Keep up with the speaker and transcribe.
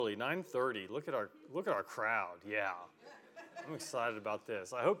early, 9:30. Look at our crowd. Yeah. I'm excited about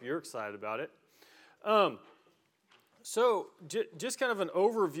this. I hope you're excited about it. So just kind of an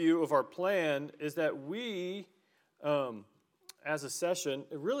overview of our plan is that we, as a session,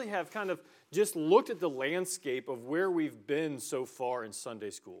 really have kind of just looked at the landscape of where we've been so far in Sunday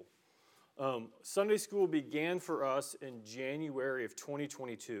school. Sunday school began for us in January of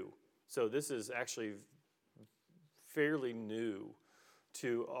 2022. So this is actually fairly new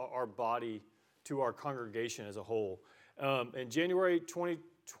to our body, to our congregation as a whole. In January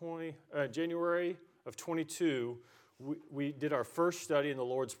of 22, we did our first study in the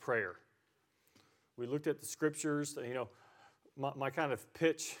Lord's Prayer. We looked at the scriptures. My kind of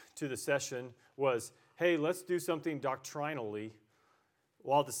pitch to the session was, hey, let's do something doctrinally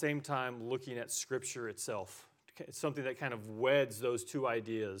while at the same time looking at Scripture itself. It's something that kind of weds those two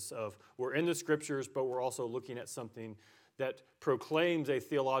ideas of we're in the Scriptures, but we're also looking at something that proclaims a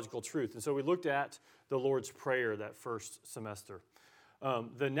theological truth. And so we looked at the Lord's Prayer that first semester.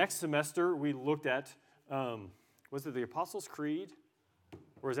 The next semester, we looked at, was it the Apostles' Creed?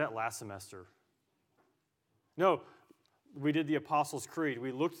 Or was that last semester? No, we did the Apostles' Creed.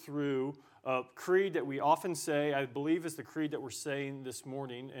 We looked through a creed that we often say, I believe is the creed that we're saying this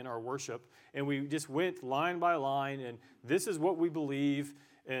morning in our worship, and we just went line by line, and this is what we believe,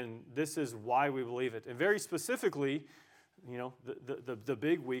 and this is why we believe it. And very specifically, the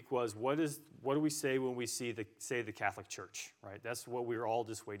big week was what do we say when we say the Catholic Church, right? That's what we were all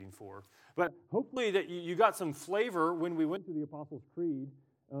just waiting for. But hopefully that you got some flavor when we went to the Apostles' Creed,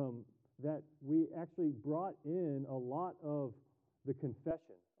 that we actually brought in a lot of the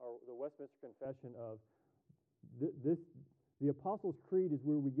confession, or the Westminster Confession of this. The Apostles' Creed is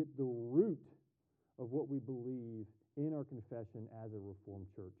where we get the root of what we believe in our confession as a Reformed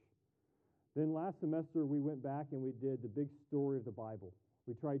church. Then last semester, we went back and we did the big story of the Bible.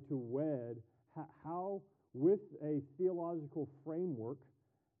 We tried to wed how, with a theological framework,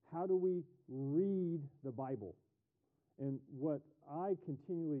 how do we read the Bible? And what I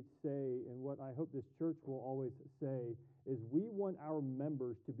continually say, and what I hope this church will always say, is we want our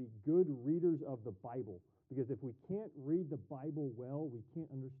members to be good readers of the Bible. Because if we can't read the Bible well, we can't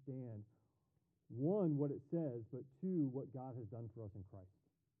understand, one, what it says, but two, what God has done for us in Christ.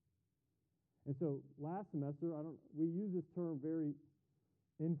 And so last semester, we use this term very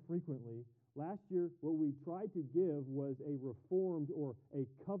infrequently. Last year, what we tried to give was a reformed or a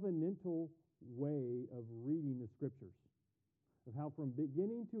covenantal way of reading the Scriptures. Of how from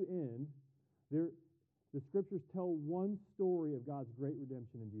beginning to end, the Scriptures tell one story of God's great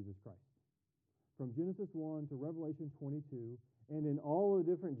redemption in Jesus Christ. From Genesis 1 to Revelation 22, and in all the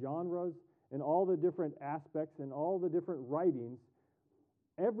different genres, and all the different aspects, and all the different writings,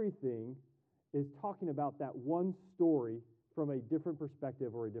 everything is talking about that one story from a different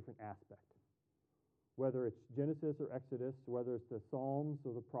perspective or a different aspect. Whether it's Genesis or Exodus, whether it's the Psalms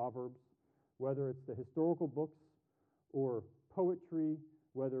or the Proverbs, whether it's the historical books or poetry,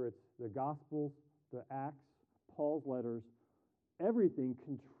 whether it's the Gospels, the Acts, Paul's letters, everything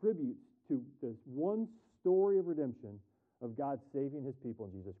contributes to this one story of redemption of God saving his people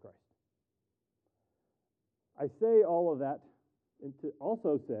in Jesus Christ. I say all of that and to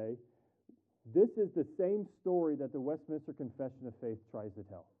also say this is the same story that the Westminster Confession of Faith tries to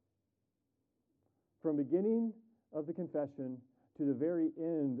tell. From beginning of the confession to the very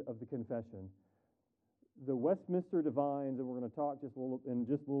end of the confession, the Westminster Divines, and we're going to talk in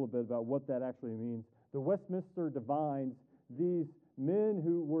just a little bit about what that actually means. The Westminster Divines, these men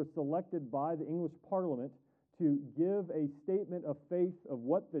who were selected by the English Parliament to give a statement of faith of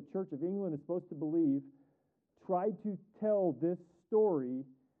what the Church of England is supposed to believe, tried to tell this story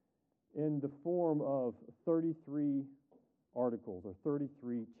in the form of 33 articles or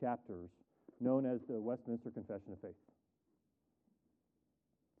 33 chapters known as the Westminster Confession of Faith.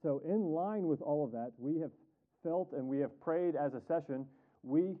 So in line with all of that, we have felt and we have prayed as a session,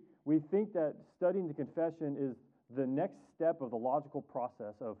 we think that studying the confession is the next step of the logical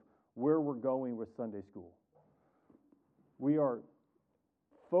process of where we're going with Sunday school. We are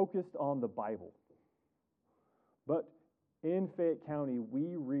focused on the Bible. But in Fayette County,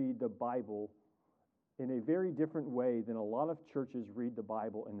 we read the Bible in a very different way than a lot of churches read the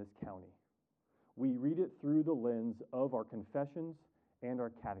Bible in this county. We read it through the lens of our confessions and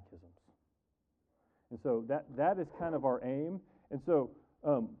our catechisms. And so that is kind of our aim. And so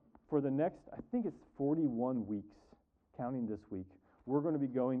for the next, I think it's 41 weeks, counting this week, we're going to be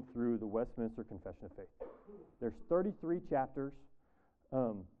going through the Westminster Confession of Faith. There's 33 chapters.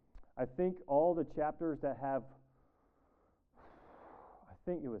 I think all the chapters that have, I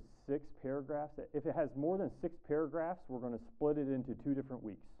think it was 6 paragraphs. If it has more than 6 paragraphs, we're going to split it into 2 different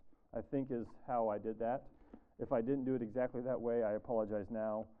weeks. I think is how I did that. If I didn't do it exactly that way, I apologize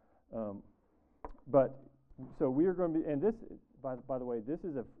now. But so we are going to be, and this, by the way, this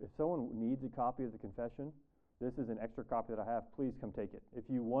is if someone needs a copy of the confession, this is an extra copy that I have. Please come take it. If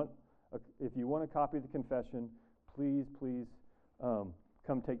you want a copy of the confession, please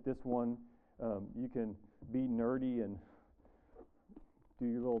come take this one. You can be nerdy and do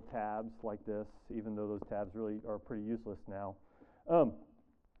your little tabs like this, even though those tabs really are pretty useless now.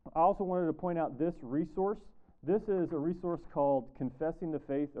 I also wanted to point out this resource. This is a resource called Confessing the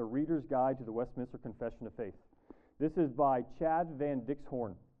Faith, a Reader's Guide to the Westminster Confession of Faith. This is by Chad Van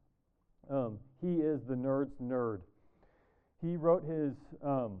Dixhorn. He is the nerd's nerd. He wrote his,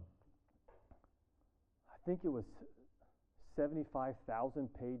 I think it was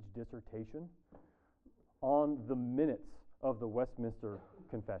 75,000-page dissertation on the minutes of the Westminster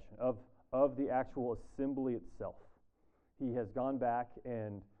Confession, of the actual assembly itself. He has gone back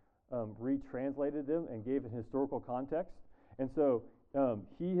and retranslated them and gave it historical context. And so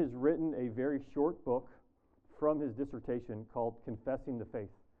he has written a very short book from his dissertation called Confessing the Faith.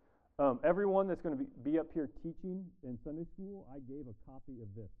 Everyone that's going to be up here teaching in Sunday school, I gave a copy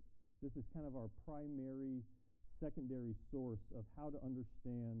of this. This is kind of our primary, secondary source of how to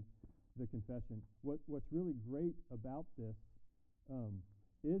understand the confession. What's really great about this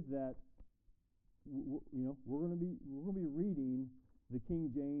is that we're going to be reading the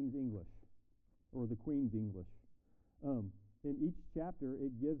King James English or the Queen's English. In each chapter,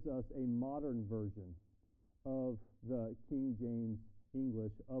 it gives us a modern version of the King James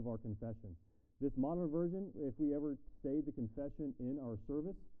English of our confession. This modern version, if we ever say the confession in our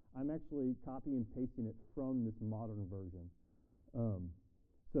service, I'm actually copy and pasting it from this modern version.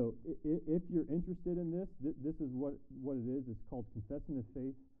 So if you're interested in this, this is what it is. It's called Confessing the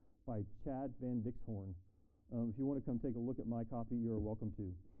Faith by Chad Van Dixhorn. If you want to come take a look at my copy, you're welcome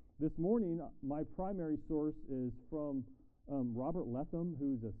to. This morning, my primary source is from Robert Letham,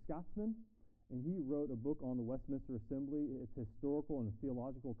 who's a Scotsman, and he wrote a book on the Westminster Assembly. It's historical and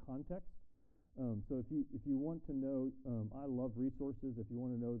theological context. So if you want to know, I love resources. If you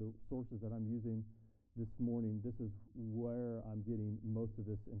want to know the sources that I'm using this morning, this is where I'm getting most of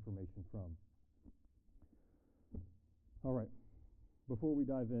this information from. All right. Before we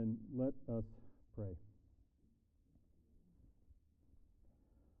dive in, let us pray.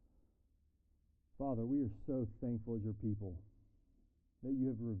 Father, we are so thankful as your people that you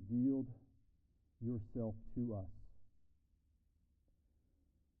have revealed yourself to us.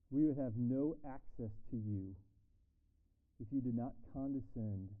 We would have no access to you if you did not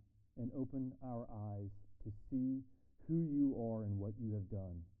condescend and open our eyes to see who you are and what you have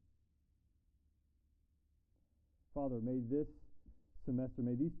done. Father, may this semester,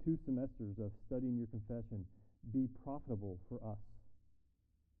 may these 2 semesters of studying your confession be profitable for us.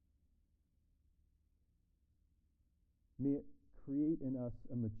 May it create in us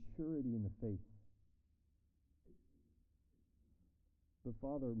a maturity in the faith. But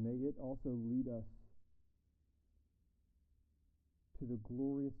Father, may it also lead us to the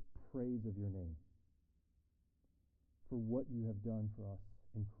glorious praise of your name for what you have done for us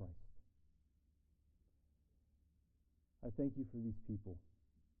in Christ. I thank you for these people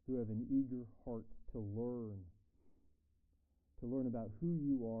who have an eager heart to learn about who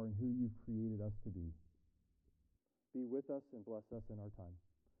you are and who you've created us to be. Be with us and bless us in our time.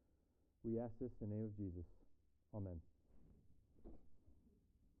 We ask this in the name of Jesus. Amen.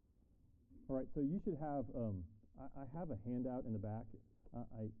 All right, so you should have, I have a handout in the back.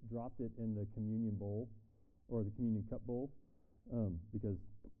 I dropped it in the communion bowl, or the communion cup bowl, because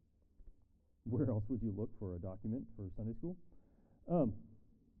where else would you look for a document for Sunday school?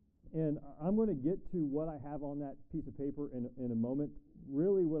 And I'm going to get to what I have on that piece of paper in a moment.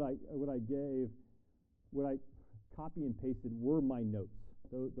 Really, what I copy and pasted were my notes.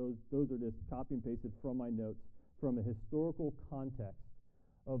 Those are just copy and pasted from my notes from a historical context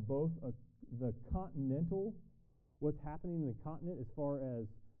of both the continental, what's happening in the continent as far as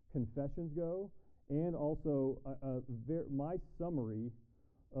confessions go, and also my summary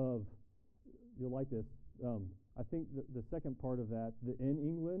of, you'll like this, I think the second part of that, the in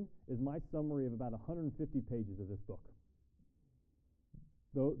England, is my summary of about 150 pages of this book.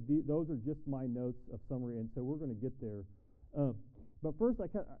 Those are just my notes of summary, and so we're going to get there. But first,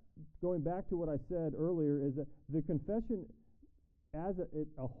 going back to what I said earlier, is that the confession as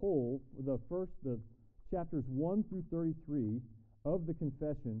a whole, the chapters 1 through 33 of the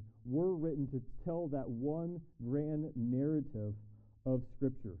confession were written to tell that one grand narrative of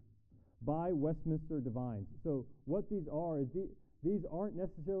Scripture by Westminster divines. So what these are is these aren't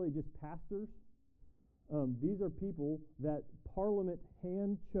necessarily just pastors These are people that Parliament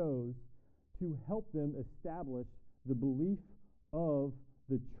hand chose to help them establish the belief of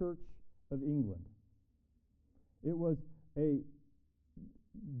the Church of England. It was a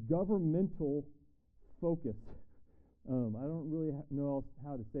governmental focus. I don't really know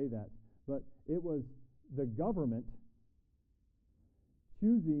how to say that, but it was the government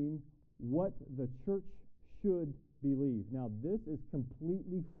choosing what the church should believe. Now, this is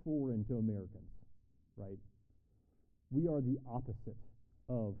completely foreign to Americans, right? We are the opposite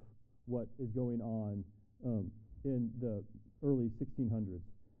of what is going on in the early 1600s.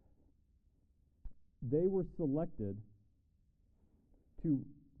 They were selected to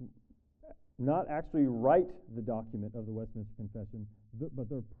not actually write the document of the Westminster Confession, but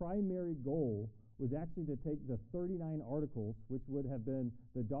their primary goal was actually to take the 39 articles, which would have been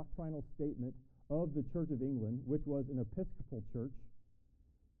the doctrinal statement of the Church of England, which was an Episcopal church.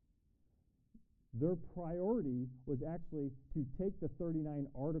 Their priority was actually to take the 39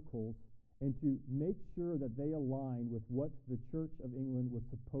 articles and to make sure that they aligned with what the Church of England was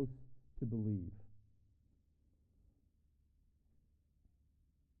supposed to believe.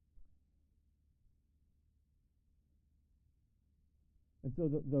 And so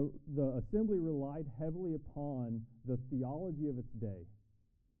the assembly relied heavily upon the theology of its day.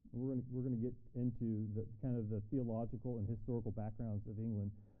 We're going to get into the kind of the theological and historical backgrounds of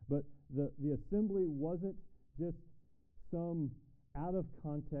England. But the assembly wasn't just some out of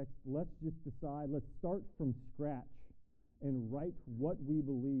context, let's just decide, let's start from scratch and write what we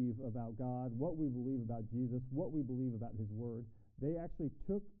believe about God, what we believe about Jesus, what we believe about His Word. They actually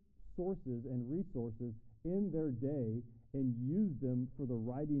took sources and resources in their day and used them for the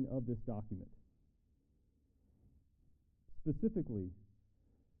writing of this document. Specifically,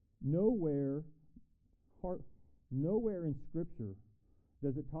 nowhere in Scripture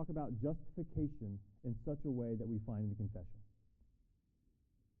does it talk about justification in such a way that we find in the confession.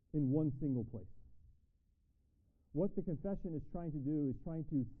 In one single place. What the confession is trying to do is trying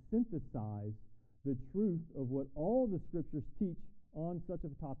to synthesize the truth of what all the Scriptures teach on such a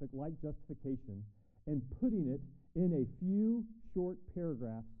topic like justification and putting it in a few short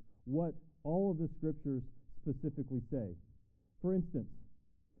paragraphs what all of the Scriptures specifically say. For instance,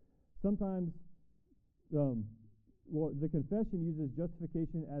 sometimes the confession uses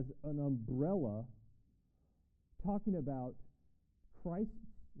justification as an umbrella, talking about Christ's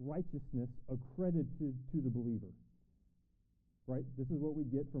righteousness accredited to the believer. Right? This is what we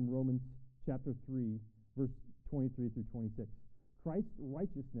get from Romans chapter 3, verse 23 through 26. Christ's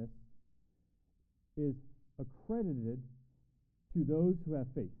righteousness is accredited to those who have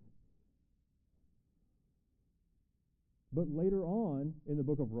faith. But later on in the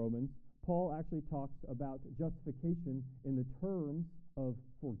book of Romans, Paul actually talks about justification in the terms of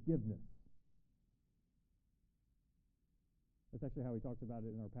forgiveness. That's actually how he talks about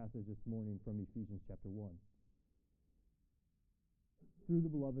it in our passage this morning from Ephesians chapter 1. Through the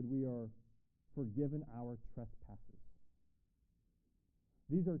beloved, we are forgiven our trespasses.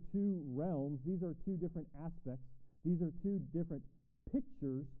 These are two realms, these are two different aspects, these are two different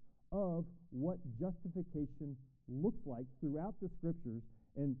pictures of what justification looks like throughout the Scriptures,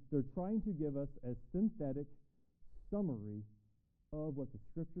 and they're trying to give us a synthetic summary of what the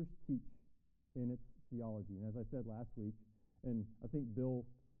Scriptures teach in its theology. And as I said last week, and I think Bill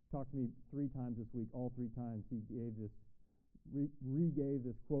talked to me 3 times this week, all 3 times he gave this, re-gave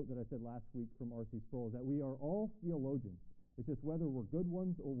this quote that I said last week from R.C. Sproul, that we are all theologians. It's just whether we're good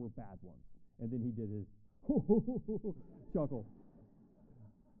ones or we're bad ones. And then he did his chuckle.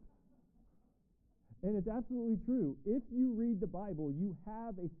 And it's absolutely true. If you read the Bible, you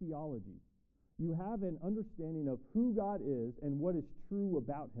have a theology. You have an understanding of who God is and what is true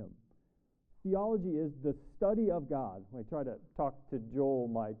about Him. Theology is the study of God. I tried to talk to Joel,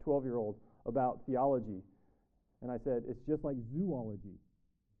 my 12-year-old, about theology. And I said, it's just like zoology.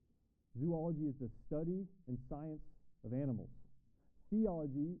 Zoology is the study and science of animals.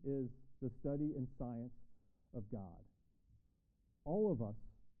 Theology is the study and science of God. All of us,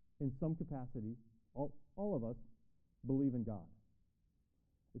 in some capacity, all of us believe in God.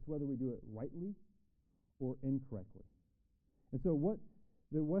 It's whether we do it rightly or incorrectly. And so what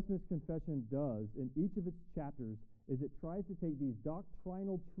the Westminster Confession does in each of its chapters is it tries to take these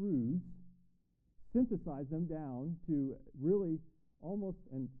doctrinal truths, synthesize them down to really almost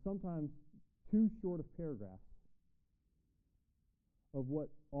and sometimes too short of paragraphs of what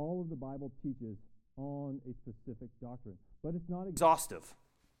all of the Bible teaches on a specific doctrine. But it's not exhaustive.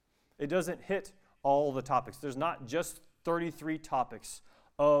 It doesn't hit all the topics. There's not just 33 topics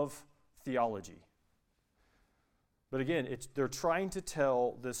of theology. But again, they're trying to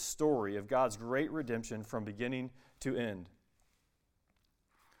tell this story of God's great redemption from beginning to end.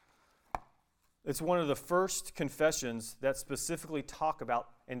 It's one of the first confessions that specifically talk about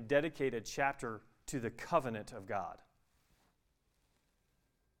and dedicate a chapter to the covenant of God.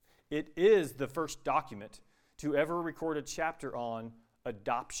 It is the first document to ever record a chapter on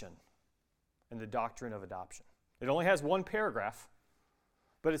adoption and the doctrine of adoption. It only has one paragraph,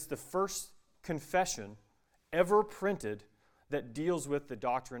 but it's the first confession ever printed that deals with the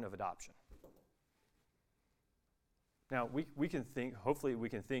doctrine of adoption. Now, we can think, hopefully we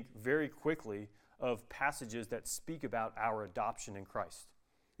can think very quickly of passages that speak about our adoption in Christ.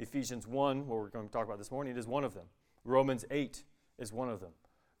 Ephesians 1, what we're going to talk about this morning, is one of them. Romans 8 is one of them.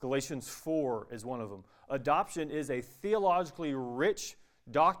 Galatians 4 is one of them. Adoption is a theologically rich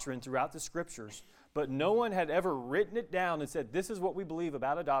doctrine throughout the Scriptures, but no one had ever written it down and said, this is what we believe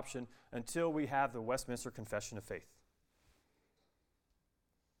about adoption until we have the Westminster Confession of Faith.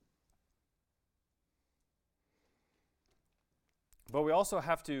 But we also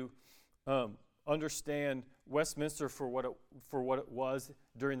have to understand Westminster for what it was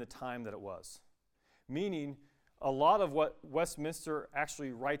during the time that it was. Meaning, a lot of what Westminster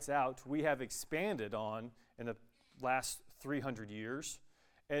actually writes out, we have expanded on in the last 300 years.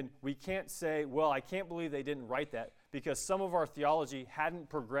 And we can't say, well, I can't believe they didn't write that, because some of our theology hadn't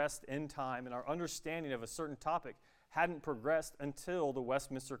progressed in time, and our understanding of a certain topic hadn't progressed until the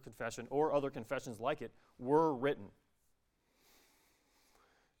Westminster Confession or other confessions like it were written.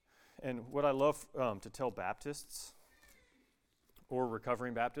 And what I love to tell Baptists, or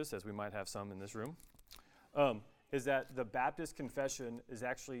recovering Baptists, as we might have some in this room, is that the Baptist Confession is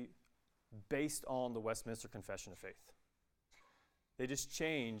actually based on the Westminster Confession of Faith. They just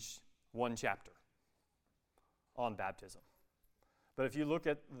changed one chapter on baptism. But if you look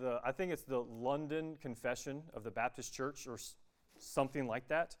at I think it's the London Confession of the Baptist Church or something like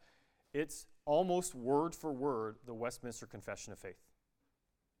that, it's almost word for word the Westminster Confession of Faith.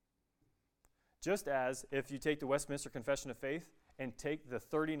 Just as if you take the Westminster Confession of Faith and take the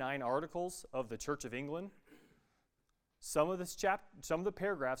 39 articles of the Church of England, some of the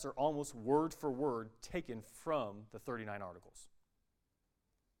paragraphs are almost word for word taken from the 39 articles.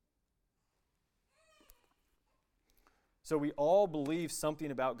 So we all believe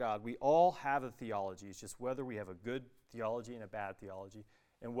something about God. We all have a theology. It's just whether we have a good theology and a bad theology.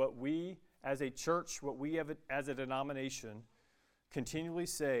 And what we, as a church, what we have as a denomination, continually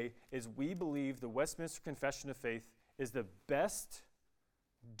say is we believe the Westminster Confession of Faith is the best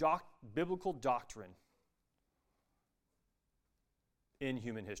biblical doctrine in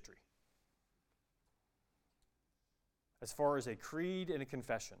human history. As far as a creed and a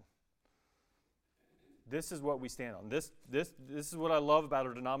confession, this is what we stand on. This is what I love about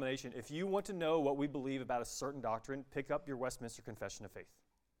our denomination. If you want to know what we believe about a certain doctrine, pick up your Westminster Confession of Faith.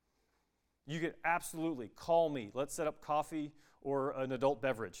 You can absolutely call me. Let's set up coffee or an adult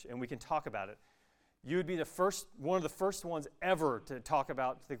beverage, and we can talk about it. You would be one of the first ones ever to talk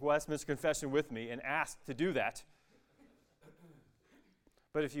about the Westminster Confession with me and ask to do that.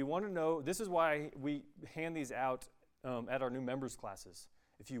 But if you want to know, this is why we hand these out at our new members classes.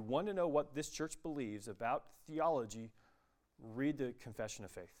 If you want to know what this church believes about theology, read the Confession of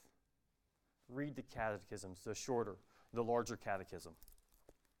Faith. Read the catechisms, the larger catechism.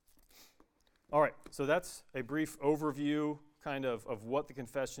 All right, so that's a brief overview kind of what the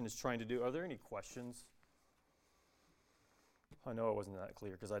confession is trying to do. Are there any questions? I know it wasn't that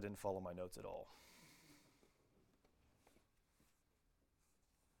clear because I didn't follow my notes at all.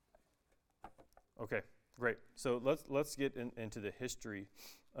 Okay, great. So let's get into the history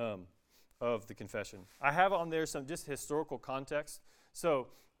of the confession. I have on there some just historical context. So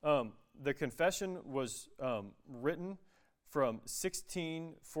the confession was written from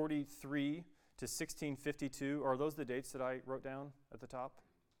 1643 to 1652. Are those the dates that I wrote down at the top?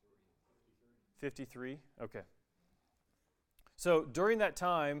 53? Okay. So during that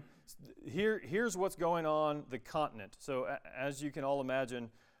time, here's what's going on the continent. So as you can all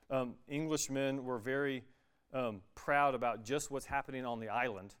imagine, Englishmen were very proud about just what's happening on the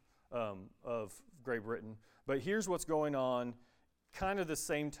island of Great Britain. But here's what's going on kind of the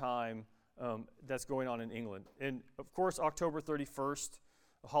same time that's going on in England. And of course, October 31st,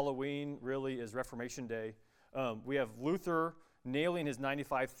 Halloween really is Reformation Day. We have Luther nailing his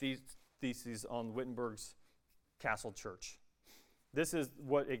 95 theses on Wittenberg's Castle Church. This is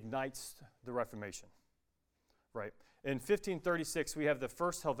what ignites the Reformation, right? In 1536, we have the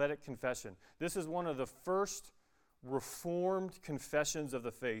first Helvetic Confession. This is one of the first Reformed confessions of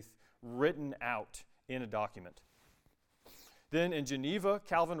the faith written out in a document. Then in Geneva,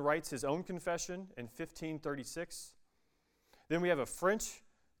 Calvin writes his own confession in 1536. Then we have a French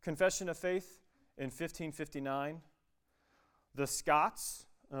confession of faith in 1559. The Scots,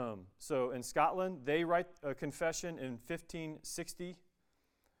 so in Scotland, they write a confession in 1560.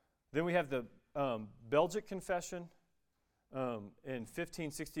 Then we have the Belgic confession in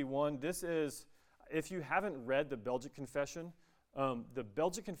 1561. This is, if you haven't read the Belgic confession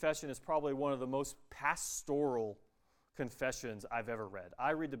is probably one of the most pastoral confessions I've ever read.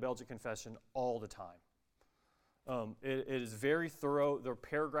 I read the Belgic confession all the time. It is very thorough. Their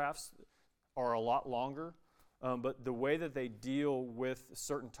paragraphs are a lot longer, but the way that they deal with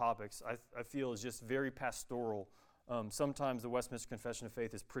certain topics, I feel, is just very pastoral. Sometimes the Westminster Confession of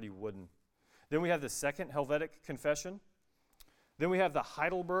Faith is pretty wooden. Then we have the Second Helvetic Confession. Then we have the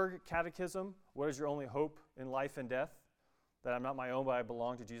Heidelberg Catechism. What is your only hope in life and death? That I'm not my own, but I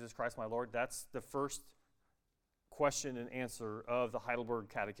belong to Jesus Christ my Lord. That's the first question and answer of the Heidelberg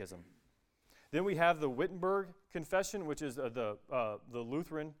Catechism. Then we have the Wittenberg Confession, which is the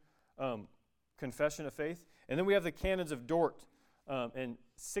Lutheran Confession of Faith. And then we have the Canons of Dort in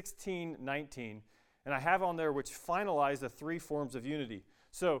 1619. And I have on there which finalize the three forms of unity.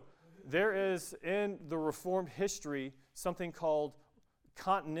 So there is in the Reformed history something called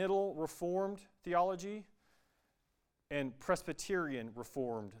Continental Reformed theology and Presbyterian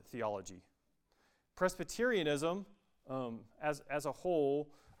Reformed theology. Presbyterianism, as a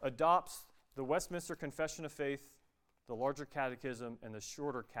whole, adopts the Westminster Confession of Faith, the larger catechism, and the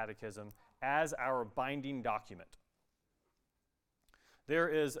shorter catechism as our binding document. There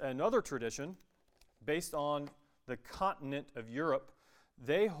is another tradition based on the continent of Europe.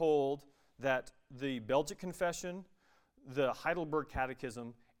 They hold that the Belgic Confession, the Heidelberg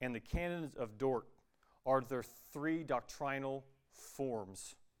Catechism, and the Canons of Dort are their three doctrinal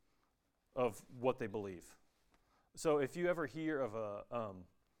forms of what they believe. So if you ever hear of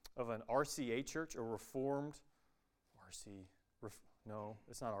an RCA church, a Reformed no,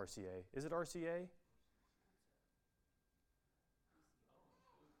 it's not RCA. Is it RCA?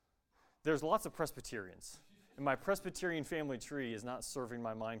 There's lots of Presbyterians, and my Presbyterian family tree is not serving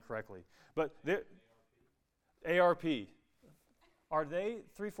my mind correctly. But ARP. Are they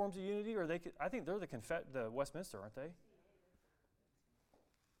three forms of unity, or I think they're the Westminster, aren't they?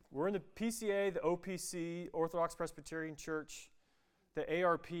 We're in the PCA, the OPC, Orthodox Presbyterian Church. The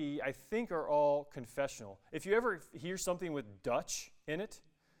ARP, I think, are all confessional. If you ever hear something with Dutch in it,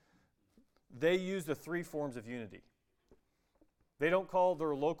 they use the three forms of unity. They don't call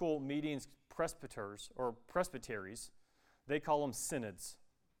their local meetings presbyters or presbyteries. They call them synods.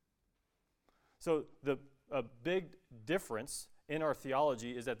 So a big difference in our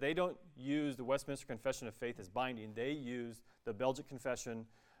theology is that they don't use the Westminster Confession of Faith as binding. They use the Belgic Confession,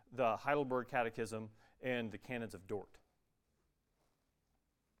 the Heidelberg Catechism, and the Canons of Dort.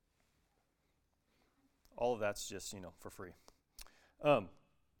 All of that's just, for free.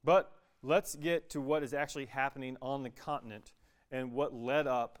 But let's get to what is actually happening on the continent and what led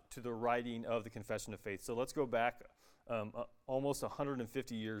up to the writing of the Confession of Faith. So let's go back almost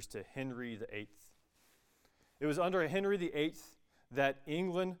 150 years to Henry VIII. It was under Henry VIII that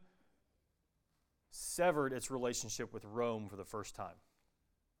England severed its relationship with Rome for the first time.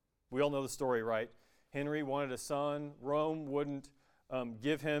 We all know the story, right? Henry wanted a son. Rome wouldn't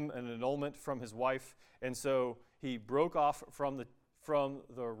give him an annulment from his wife, and so he broke off from the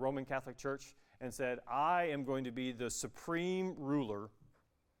Roman Catholic Church and said, I am going to be the supreme ruler,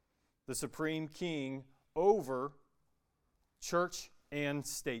 the supreme king over church and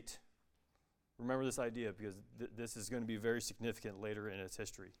state. Remember this idea, because this is going to be very significant later in its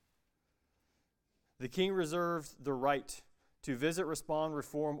history. The king reserved the right to visit, respond,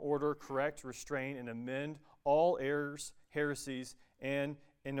 reform, order, correct, restrain, and amend all errors, heresies, and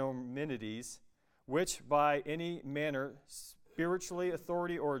enormities, which by any manner, spiritually,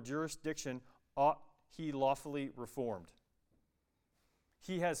 authority, or jurisdiction, ought he lawfully reformed.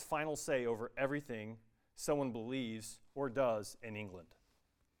 He has final say over everything someone believes or does in England.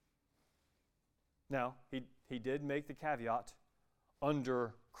 Now, he did make the caveat,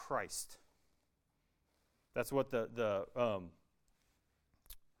 under Christ. That's what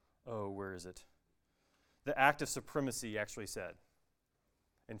where is it? The Act of Supremacy actually said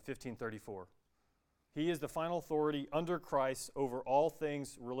in 1534. He is the final authority under Christ over all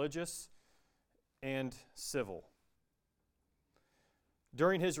things religious and civil.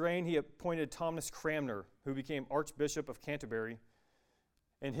 During his reign, he appointed Thomas Cranmer, who became Archbishop of Canterbury,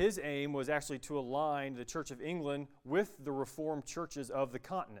 and his aim was actually to align the Church of England with the Reformed churches of the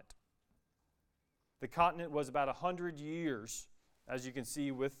continent. The continent was about 100 years, as you can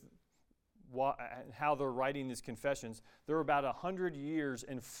see with how they're writing these confessions. They're about 100 years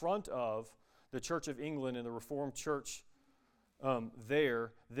in front of the Church of England and the Reformed Church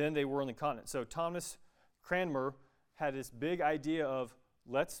there than they were on the continent. So Thomas Cranmer had this big idea of,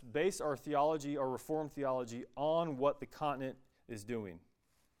 let's base our theology, our Reformed theology, on what the continent is doing.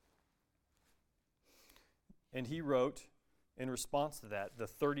 And he wrote, in response to that, the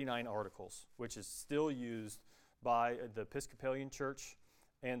 39 Articles, which is still used by the Episcopalian Church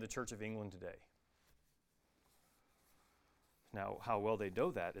and the Church of England today. Now, how well they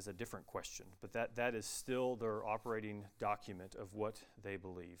know that is a different question, but that is still their operating document of what they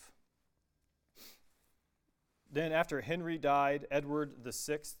believe. Then after Henry died, Edward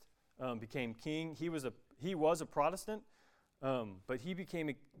VI became king. He was a Protestant, but he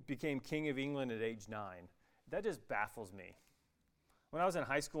became king of England at age 9. That just baffles me. When I was in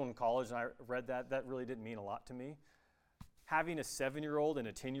high school and college and I read that really didn't mean a lot to me. Having a 7-year-old and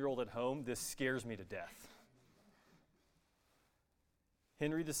a 10-year-old at home, this scares me to death.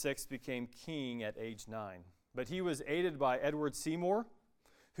 Henry VI became king at age 9, but he was aided by Edward Seymour,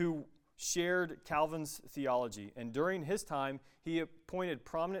 who shared Calvin's theology. And during his time, he appointed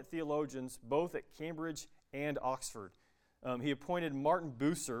prominent theologians both at Cambridge and Oxford. He appointed Martin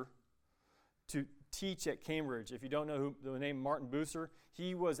Bucer to teach at Cambridge. If you don't know the name Martin Bucer,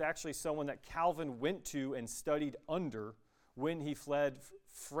 he was actually someone that Calvin went to and studied under when he fled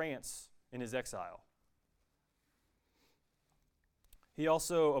France in his exile. He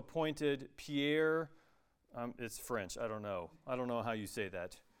also appointed Pierre, it's French, I don't know how you say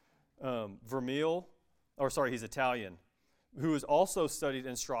that, he's Italian, who has also studied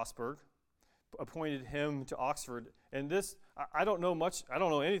in Strasbourg, appointed him to Oxford. And this, I don't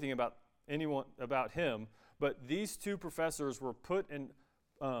know anything about him, but these two professors were put in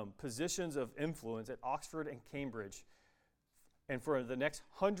positions of influence at Oxford and Cambridge, and for the next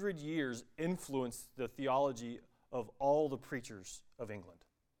 100 years influenced the theology of all the preachers of England.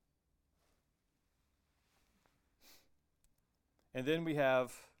 And then we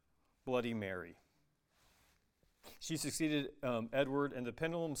have Bloody Mary. She succeeded Edward, and the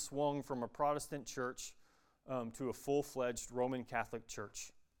pendulum swung from a Protestant church to a full-fledged Roman Catholic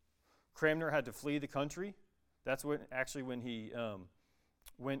church. Cranmer had to flee the country. That's when he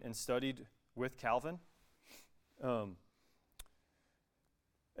went and studied with Calvin. And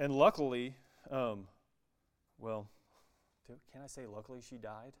luckily, can I say luckily she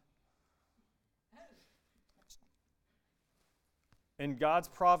died? In God's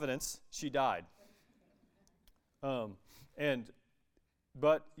providence, she died. But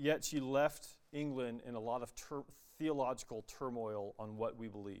yet she left England in a lot of theological turmoil on what we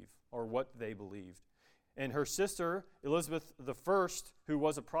believe, or what they believed. And her sister, Elizabeth I, who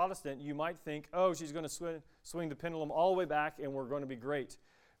was a Protestant, you might think, oh, she's going to swing the pendulum all the way back and we're going to be great.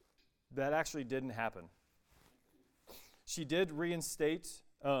 That actually didn't happen. She did reinstate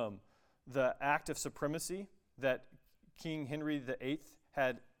the Act of Supremacy that King Henry VIII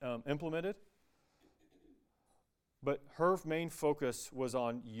had implemented. But her main focus was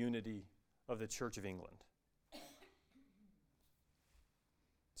on unity of the Church of England.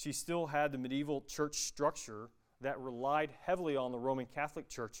 She still had the medieval church structure that relied heavily on the Roman Catholic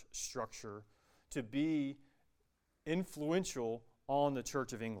Church structure to be influential on the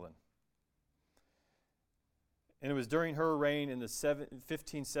Church of England. And it was during her reign in the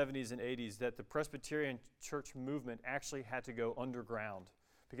 1570s and 80s that the Presbyterian church movement actually had to go underground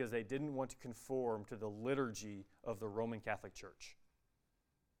because they didn't want to conform to the liturgy of the Roman Catholic Church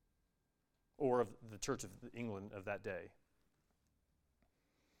or of the Church of England of that day.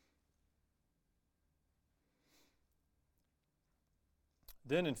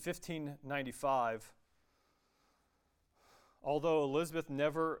 Then in 1595, although Elizabeth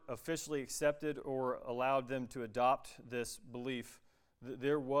never officially accepted or allowed them to adopt this belief,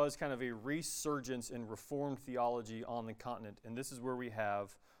 there was kind of a resurgence in Reformed theology on the continent. And this is where we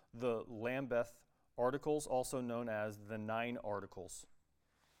have the Lambeth Articles, also known as the 9 Articles.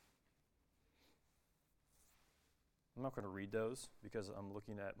 I'm not going to read those because I'm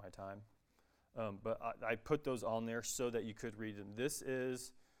looking at my time. But I put those on there so that you could read them. This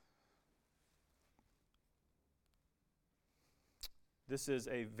is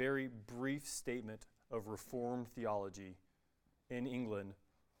a very brief statement of Reformed theology in England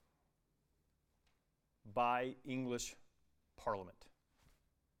by English Parliament.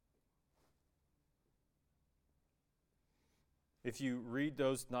 If you read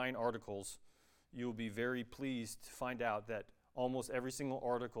those 9 articles, you'll be very pleased to find out that almost every single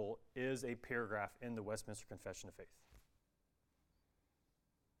article is a paragraph in the Westminster Confession of Faith.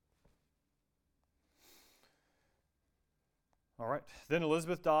 All right, then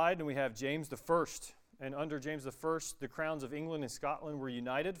Elizabeth died, and we have James I. And under James I, the crowns of England and Scotland were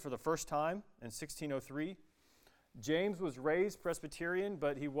united for the first time in 1603. James was raised Presbyterian,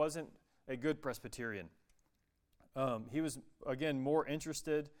 but he wasn't a good Presbyterian. He was, again, more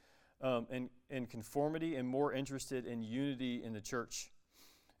interested in conformity and more interested in unity in the church.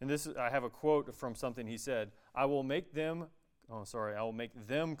 And I have a quote from something he said, I will make them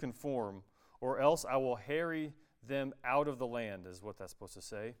conform, or else I will harry them out of the land, is what that's supposed to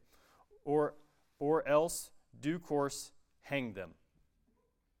say. Or else, due course, hang them.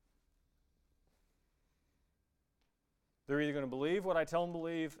 They're either going to believe what I tell them to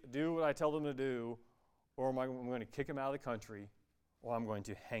believe, do what I tell them to do, or I'm going to kick them out of the country, or I'm going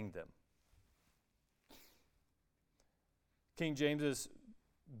to hang them. King James's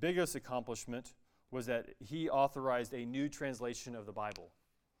biggest accomplishment was that he authorized a new translation of the Bible,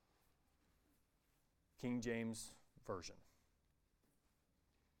 King James Version,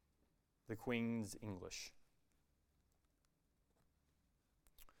 the Queen's English.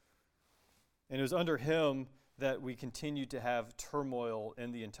 And it was under him that we continued to have turmoil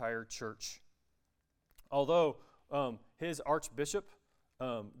in the entire church. Although his Archbishop,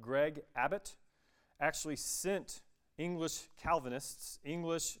 Greg Abbott, actually sent English Calvinists,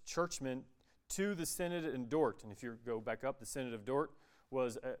 English churchmen, to the Synod in Dort. And if you go back up, the Synod of Dort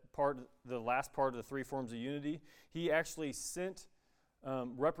was the last part of the three forms of unity. He actually sent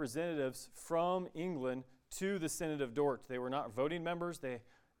representatives from England to the Synod of Dort. They were not voting members. They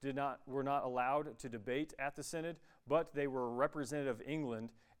were not allowed to debate at the Synod, but they were a representative of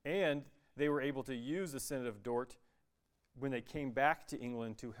England, and they were able to use the Synod of Dort when they came back to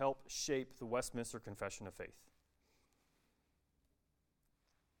England to help shape the Westminster Confession of Faith.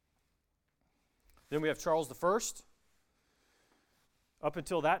 Then we have Charles I. Up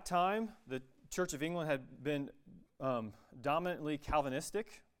until that time, the Church of England had been dominantly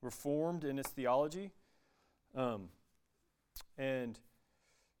Calvinistic, reformed in its theology, and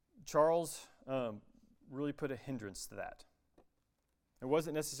Charles really put a hindrance to that. It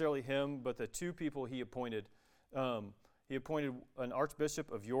wasn't necessarily him, but the two people he appointed. He appointed an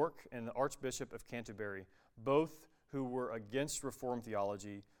Archbishop of York and the Archbishop of Canterbury, both who were against Reformed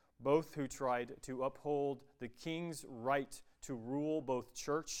theology, both who tried to uphold the king's right to rule both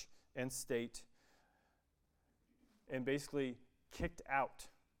church and state, and basically kicked out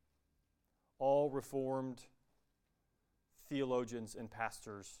all Reformed theologians and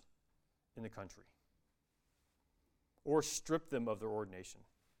pastors in the country, or stripped them of their ordination.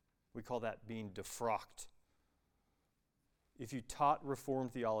 We call that being defrocked. If you taught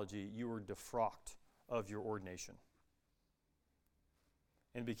Reformed theology, you were defrocked of your ordination,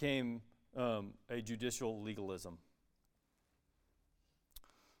 and became a judicial legalism.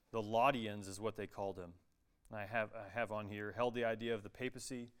 The Laudians is what they called him. And I have on here, held the idea of the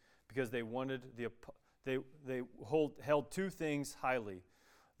papacy because they wanted they held two things highly: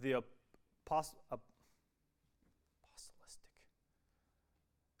 the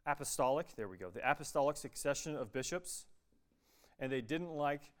apostolic succession of bishops, and they didn't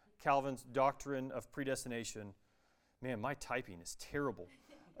like Calvin's doctrine of predestination. Man, my typing is terrible.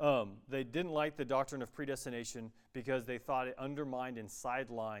 They didn't like the doctrine of predestination because they thought it undermined and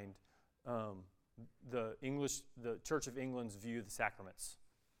sidelined the Church of England's view of the sacraments.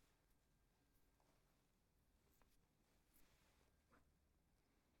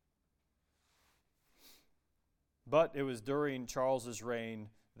 But it was during Charles's reign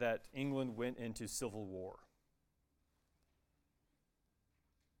that England went into civil war.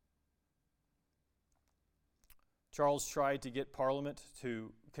 Charles tried to get Parliament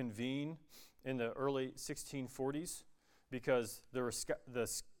to convene in the early 1640s because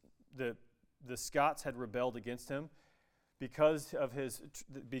the Scots had rebelled against him because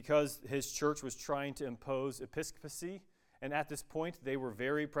his church was trying to impose episcopacy, and at this point they were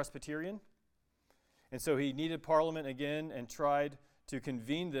very Presbyterian. And so he needed Parliament again and tried to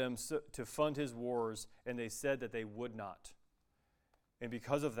convene them to fund his wars, and they said that they would not. And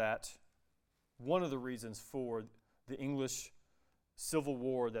because of that, one of the reasons for the English Civil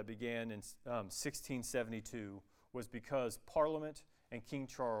War that began in 1672 was because Parliament and King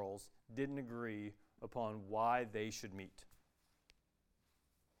Charles didn't agree upon why they should meet.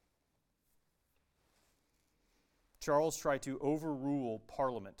 Charles tried to overrule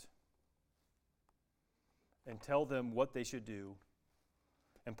Parliament and tell them what they should do,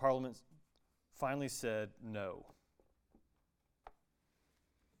 and Parliament finally said no.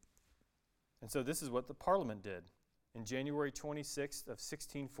 And so this is what the Parliament did. In January 26th of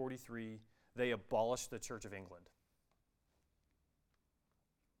 1643, they abolished the Church of England.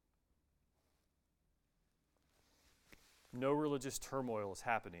 No religious turmoil is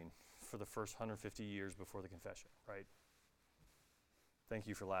happening for the first 150 years before the confession, right? Thank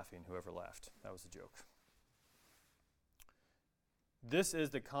you for laughing, whoever laughed. That was a joke. This is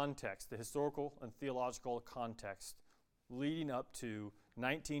the context, the historical and theological context leading up to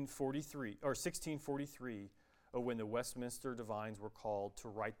 1643, when the Westminster divines were called to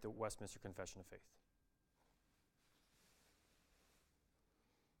write the Westminster Confession of Faith.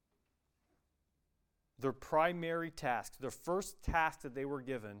 Their primary task, the first task that they were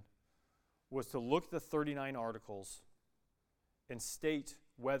given, was to look at the 39 articles and state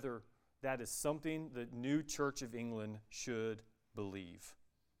whether that is something the new Church of England should believe.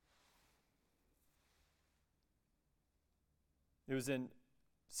 It was in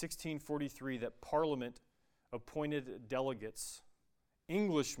 1643 that Parliament appointed delegates,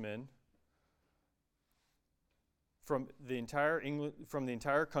 Englishmen, from the entire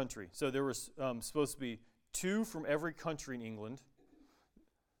country. So there was supposed to be 2 from every country in England,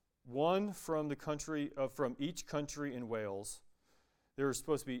 1 from from each country in Wales. There were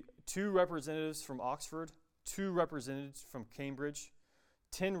supposed to be 2 representatives from Oxford, 2 representatives from Cambridge,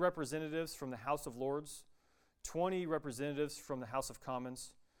 10 representatives from the House of Lords, 20 representatives from the House of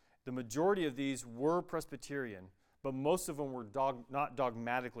Commons. The majority of these were Presbyterian, but most of them were not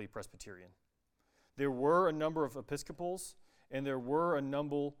dogmatically Presbyterian. There were a number of Episcopals, and there were a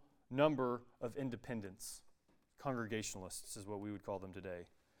number of independents. Congregationalists is what we would call them today.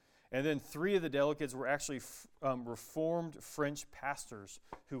 And then 3 of the delegates were actually Reformed French pastors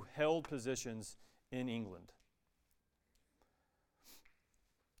who held positions in England.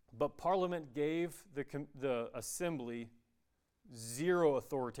 But Parliament gave the assembly 0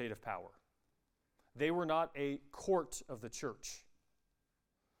 authoritative power. They were not a court of the church.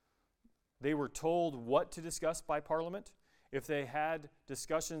 They were told what to discuss by Parliament. If they had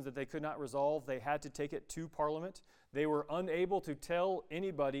discussions that they could not resolve, they had to take it to Parliament. They were unable to tell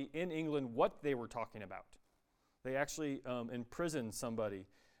anybody in England what they were talking about. They actually imprisoned somebody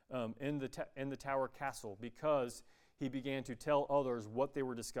in the Tower Castle because he began to tell others what they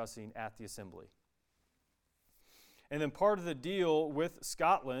were discussing at the assembly. And then part of the deal with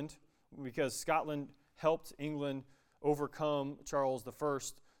Scotland, because Scotland helped England overcome Charles I,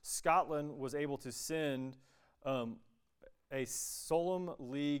 Scotland was able to send a solemn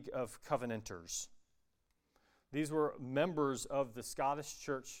league of Covenanters. These were members of the Scottish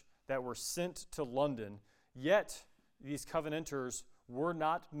Church that were sent to London, yet these Covenanters were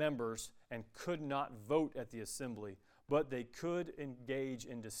not members and could not vote at the assembly, but they could engage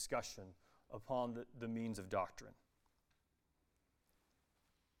in discussion upon the means of doctrine.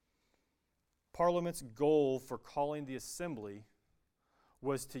 Parliament's goal for calling the assembly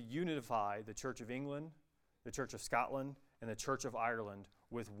was to unify the Church of England, the Church of Scotland, and the Church of Ireland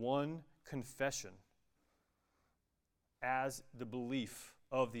with one confession as the belief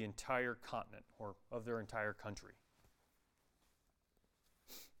of the entire continent or of their entire country.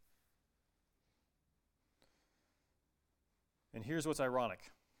 And here's what's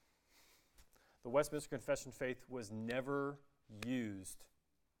ironic. The Westminster Confession of Faith was never used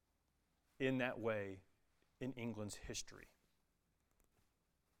in that way in England's history.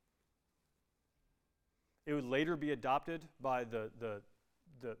 It would later be adopted by the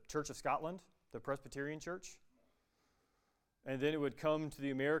Church of Scotland, the Presbyterian Church. And then it would come to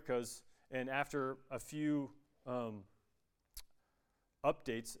the Americas, and after a few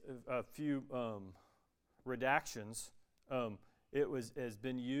updates, a few redactions, it has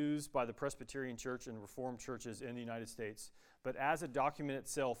been used by the Presbyterian Church and Reformed churches in the United States. But as a document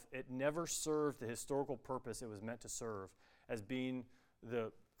itself, it never served the historical purpose it was meant to serve, as being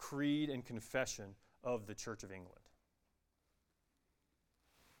the creed and confession of the Church of England.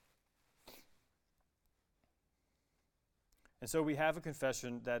 And so we have a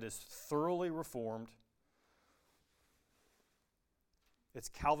confession that is thoroughly Reformed. It's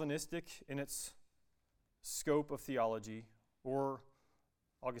Calvinistic in its scope of theology, or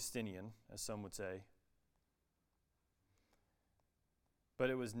Augustinian, as some would say. But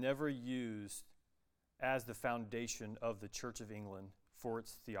it was never used as the foundation of the Church of England for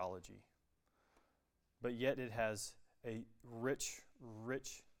its theology. But yet it has a rich,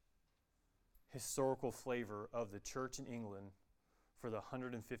 rich historical flavor of the church in England for the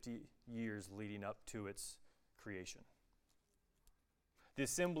 150 years leading up to its creation. The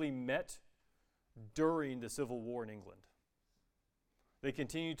assembly met during the Civil War in England. They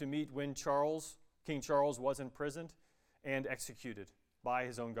continued to meet when King Charles was imprisoned and executed by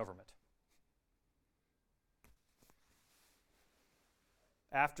his own government.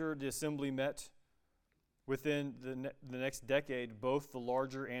 After the assembly met, within the next decade, both the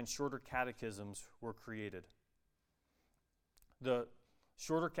larger and shorter catechisms were created. The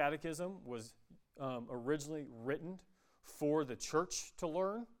shorter catechism was originally written for the church to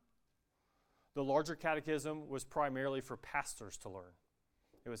learn. The larger catechism was primarily for pastors to learn.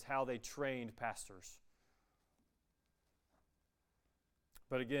 It was how they trained pastors.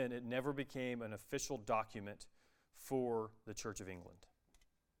 But again, it never became an official document for the Church of England.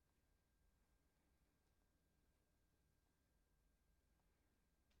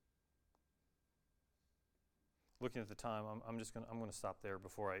 Looking at the time, I'm going to stop there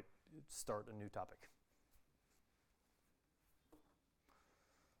before I start a new topic.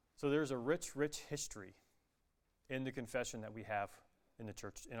 So there's a rich, rich history in the confession that we have in the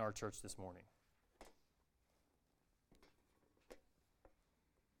church, in our church this morning.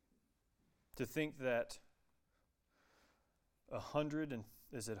 To think that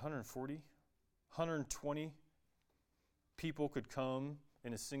 140? 120 people could come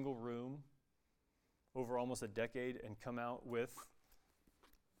in a single room over almost a decade and come out with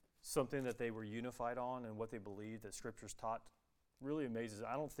something that they were unified on and what they believed that Scripture's taught really amazes.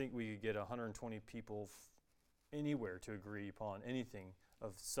 I don't think we could get 120 people anywhere to agree upon anything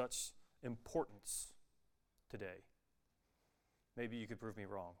of such importance today. Maybe you could prove me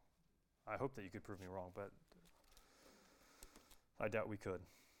wrong. I hope that you could prove me wrong, but I doubt we could.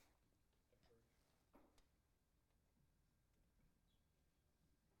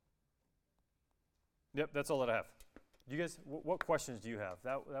 Yep, that's all that I have. You guys, what questions do you have?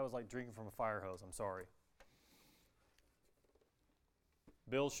 That was like drinking from a fire hose. I'm sorry.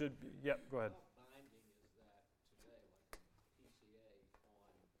 Bill should be, yep, go ahead. How binding is that today, like PCA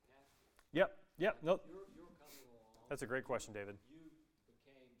on pastors? Yep, no. You're coming along. That's a great question, David. You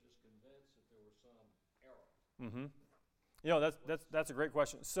became just convinced that there was some error. Mm-hmm. You know, that's a great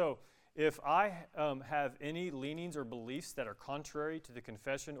question. So if I have any leanings or beliefs that are contrary to the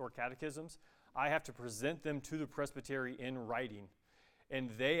confession or catechisms, I have to present them to the presbytery in writing, and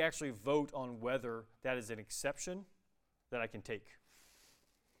they actually vote on whether that is an exception that I can take.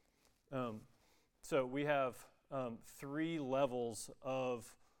 So we have 3 levels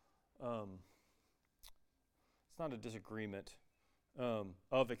of, it's not a disagreement,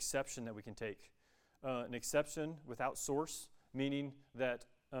 of exception that we can take. An exception without source, meaning that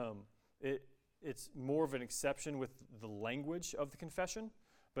it's more of an exception with the language of the confession,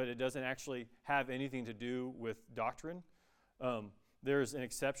 but it doesn't actually have anything to do with doctrine. There's an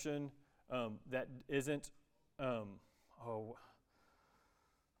exception that isn't,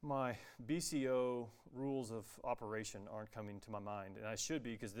 my BCO rules of operation aren't coming to my mind, and I should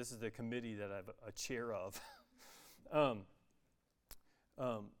be because this is the committee that I'm a chair of.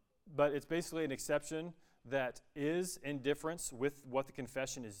 But it's basically an exception that is in difference with what the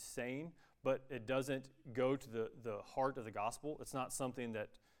confession is saying, but it doesn't go to the heart of the gospel. It's not something that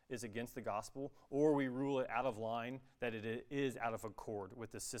is against the gospel, or we rule it out of line, that it is out of accord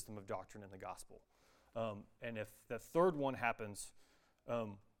with the system of doctrine in the gospel. And if the third one happens,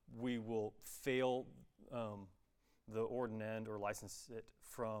 we will fail the ordinand or license it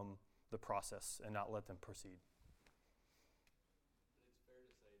from the process and not let them proceed. It's fair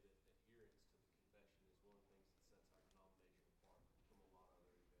to say that adherence to the confession is one of the things that sets our denomination apart from a lot of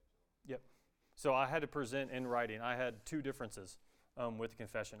other evangelical. Yep. So I had to present in writing. I had 2 differences with the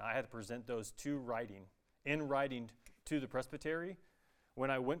confession. I had to present those in writing to the presbytery. When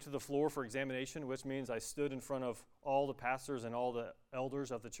I went to the floor for examination, which means I stood in front of all the pastors and all the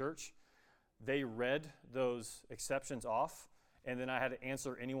elders of the church, they read those exceptions off, and then I had to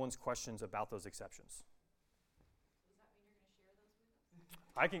answer anyone's questions about those exceptions. Does that mean you're going to share those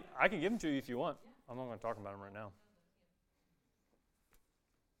with us? I can give them to you if you want. Yeah. I'm not going to talk about them right now.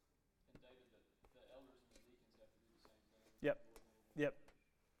 And David, the elders and the deacons have to do the same thing. Yep.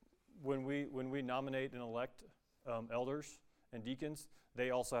 When we nominate and elect elders and deacons, they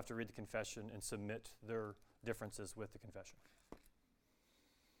also have to read the confession and submit their differences with the confession.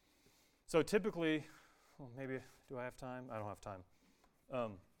 So typically, maybe, do I have time? I don't have time.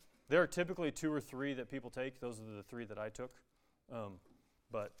 There are typically 2 or 3 that people take. Those are the 3 that I took.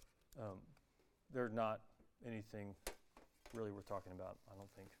 But they're not anything really worth talking about, I don't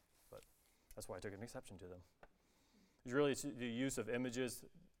think. But that's why I took an exception to them. It's really the use of images,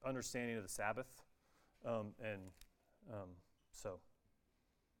 understanding of the Sabbath, so,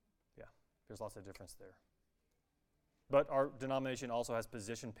 yeah, there's lots of difference there. But our denomination also has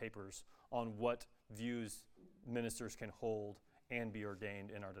position papers on what views ministers can hold and be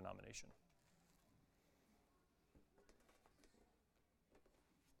ordained in our denomination.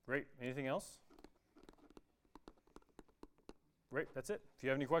 Great. Anything else? Great. That's it. If you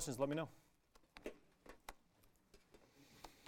have any questions, let me know.